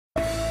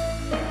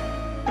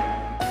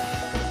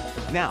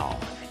Now,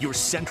 your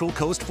Central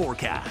Coast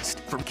forecast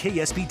from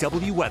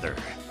KSBW Weather.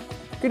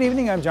 Good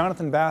evening, I'm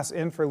Jonathan Bass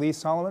in for Lee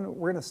Solomon.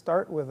 We're going to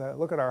start with a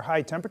look at our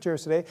high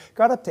temperatures today.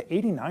 Got up to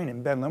 89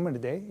 in Ben Lomond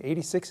today,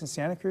 86 in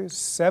Santa Cruz,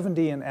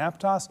 70 in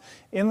Aptos.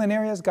 Inland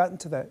areas got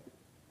into the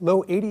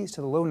low 80s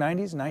to the low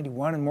 90s,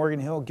 91 in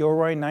Morgan Hill,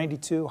 Gilroy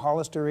 92,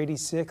 Hollister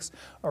 86,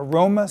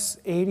 Aromas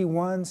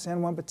 81,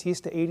 San Juan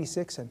Bautista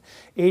 86, and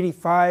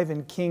 85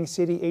 in King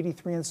City,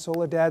 83 in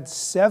Soledad,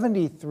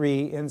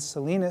 73 in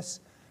Salinas,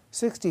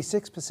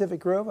 66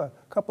 Pacific Grove, a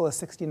couple of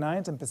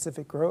 69s in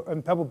Pacific Grove,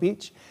 in Pebble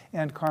Beach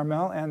and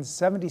Carmel, and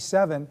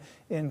 77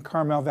 in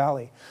Carmel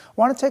Valley. I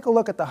want to take a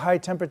look at the high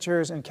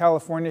temperatures in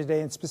California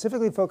today and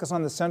specifically focus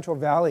on the Central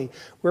Valley,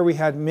 where we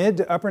had mid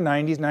to upper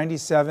 90s,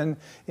 97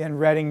 in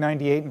Redding,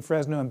 98 in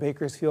Fresno and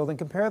Bakersfield, and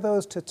compare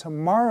those to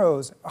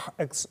tomorrow's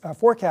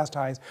forecast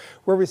highs,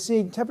 where we're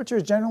seeing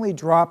temperatures generally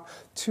drop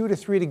 2 to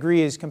 3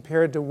 degrees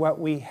compared to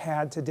what we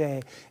had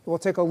today. We'll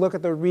take a look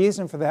at the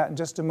reason for that in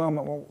just a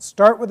moment. We'll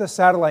start with the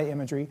satellite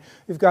imagery.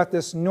 We've got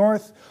this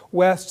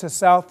northwest to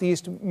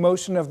southeast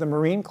motion of the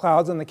marine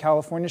clouds on the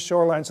California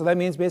shoreline. So that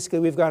means basically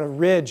we've got a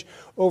ridge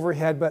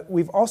overhead, but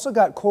we've also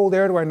got cold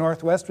air to our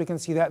northwest. We can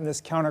see that in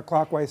this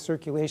counterclockwise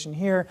circulation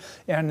here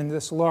and in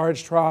this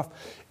large trough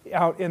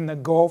out in the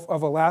Gulf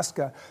of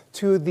Alaska.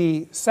 To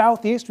the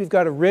southeast, we've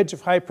got a ridge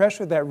of high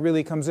pressure that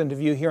really comes into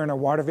view here in our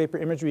water vapor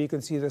imagery. You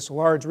can see this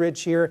large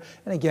ridge here,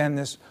 and again,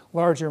 this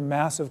larger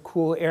mass of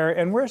cool air.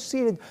 And we're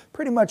seated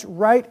pretty much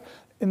right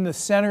in the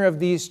center of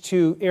these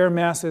two air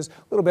masses, a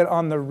little bit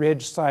on the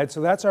ridge side.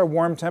 So that's our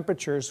warm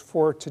temperatures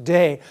for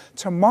today.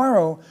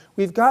 Tomorrow,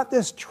 we've got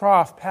this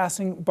trough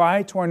passing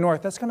by to our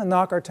north. That's going to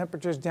knock our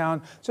temperatures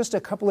down just a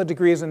couple of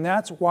degrees, and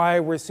that's why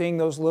we're seeing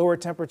those lower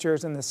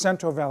temperatures in the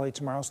Central Valley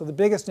tomorrow. So the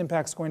biggest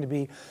impact is going to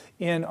be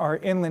in our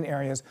inland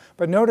areas.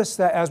 But notice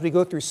that as we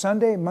go through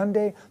Sunday,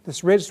 Monday,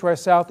 this ridge to our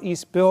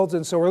southeast builds,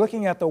 and so we're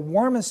looking at the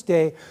warmest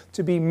day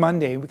to be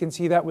Monday. We can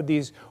see that with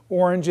these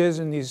oranges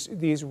and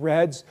these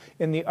reds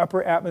in the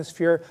upper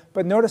atmosphere.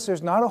 But notice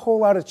there's not a whole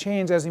lot of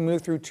change as we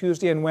move through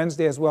Tuesday and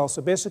Wednesday as well.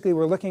 So basically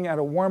we're looking at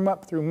a warm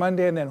up through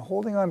Monday and then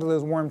holding on to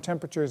those warm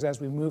temperatures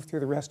as we move through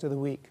the rest of the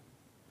week.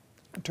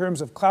 In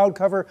terms of cloud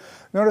cover,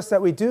 notice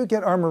that we do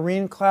get our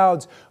marine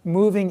clouds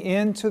moving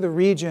into the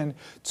region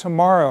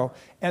tomorrow,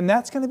 and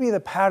that's going to be the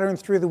pattern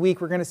through the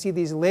week. We're going to see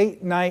these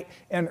late night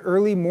and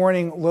early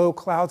morning low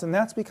clouds, and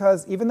that's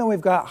because even though we've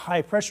got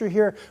high pressure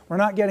here, we're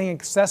not getting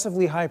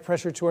excessively high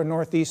pressure to our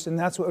northeast, and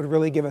that's what would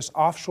really give us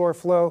offshore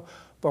flow.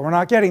 But we're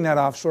not getting that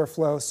offshore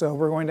flow, so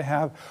we're going to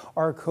have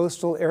our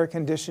coastal air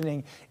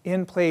conditioning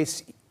in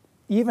place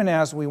even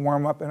as we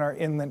warm up in our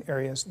inland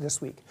areas this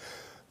week.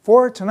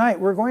 For tonight,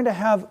 we're going to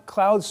have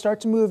clouds start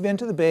to move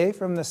into the bay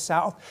from the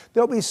south.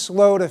 They'll be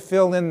slow to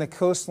fill in the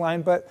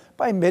coastline, but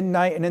by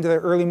midnight and into the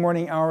early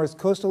morning hours,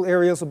 coastal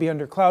areas will be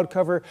under cloud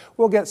cover.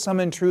 We'll get some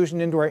intrusion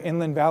into our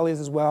inland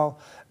valleys as well.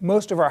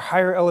 Most of our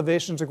higher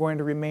elevations are going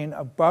to remain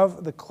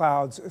above the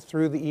clouds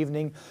through the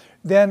evening.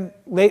 Then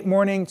late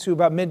morning to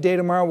about midday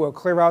tomorrow, we'll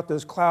clear out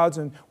those clouds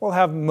and we'll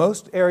have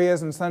most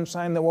areas in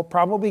sunshine. That we'll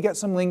probably get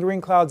some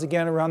lingering clouds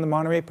again around the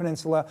Monterey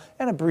Peninsula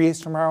and a breeze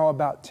tomorrow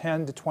about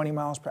 10 to 20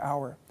 miles per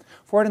hour.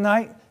 For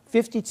tonight,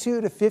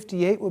 52 to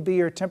 58 will be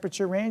your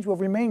temperature range. Will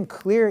remain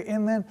clear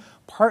inland,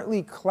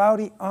 partly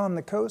cloudy on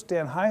the coast,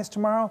 and highs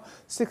tomorrow,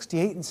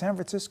 68 in San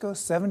Francisco,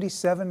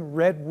 77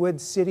 Redwood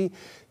City,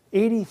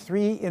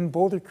 83 in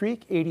Boulder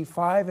Creek,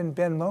 85 in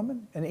Ben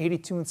Lomond, and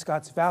 82 in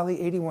Scotts Valley,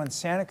 81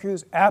 Santa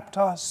Cruz,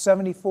 Aptos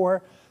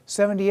 74,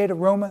 78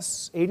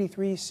 Aromas,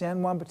 83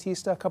 San Juan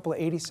Bautista, a couple of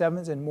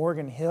 87s in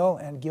Morgan Hill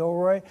and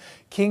Gilroy,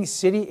 King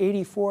City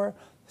 84,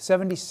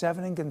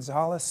 77 in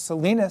Gonzales,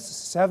 Salinas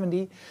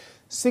 70,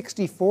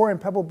 64 in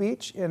Pebble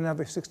Beach, and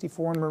another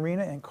 64 in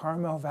Marina, and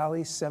Carmel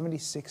Valley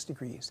 76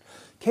 degrees.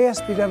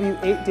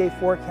 KSBW 8-day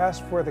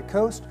forecast for the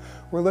coast.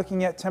 We're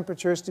looking at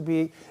temperatures to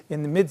be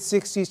in the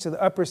mid-60s to the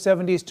upper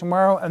 70s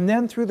tomorrow, and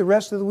then through the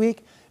rest of the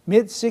week,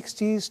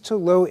 mid-60s to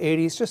low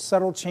 80s, just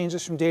subtle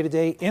changes from day to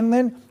day.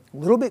 Inland, a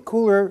little bit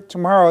cooler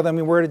tomorrow than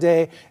we were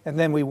today, and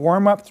then we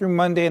warm up through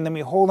Monday, and then we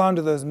hold on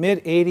to those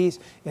mid-80s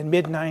and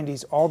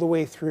mid-90s all the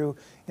way through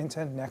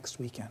into next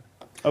weekend.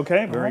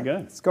 Okay, very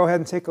good. Let's go ahead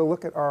and take a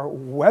look at our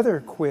weather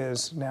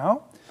quiz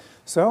now.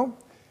 So,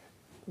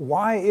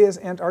 why is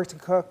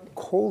Antarctica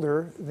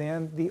colder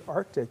than the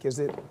Arctic? Is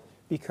it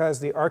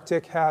because the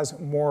Arctic has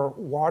more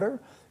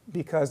water,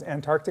 because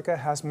Antarctica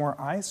has more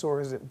ice,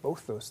 or is it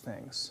both those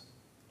things?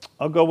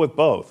 I'll go with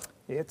both.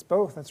 It's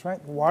both, that's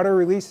right. Water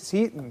releases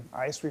heat and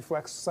ice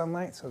reflects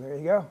sunlight, so there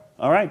you go.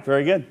 All right,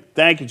 very good.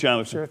 Thank you,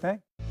 Jonathan. Sure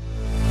thing.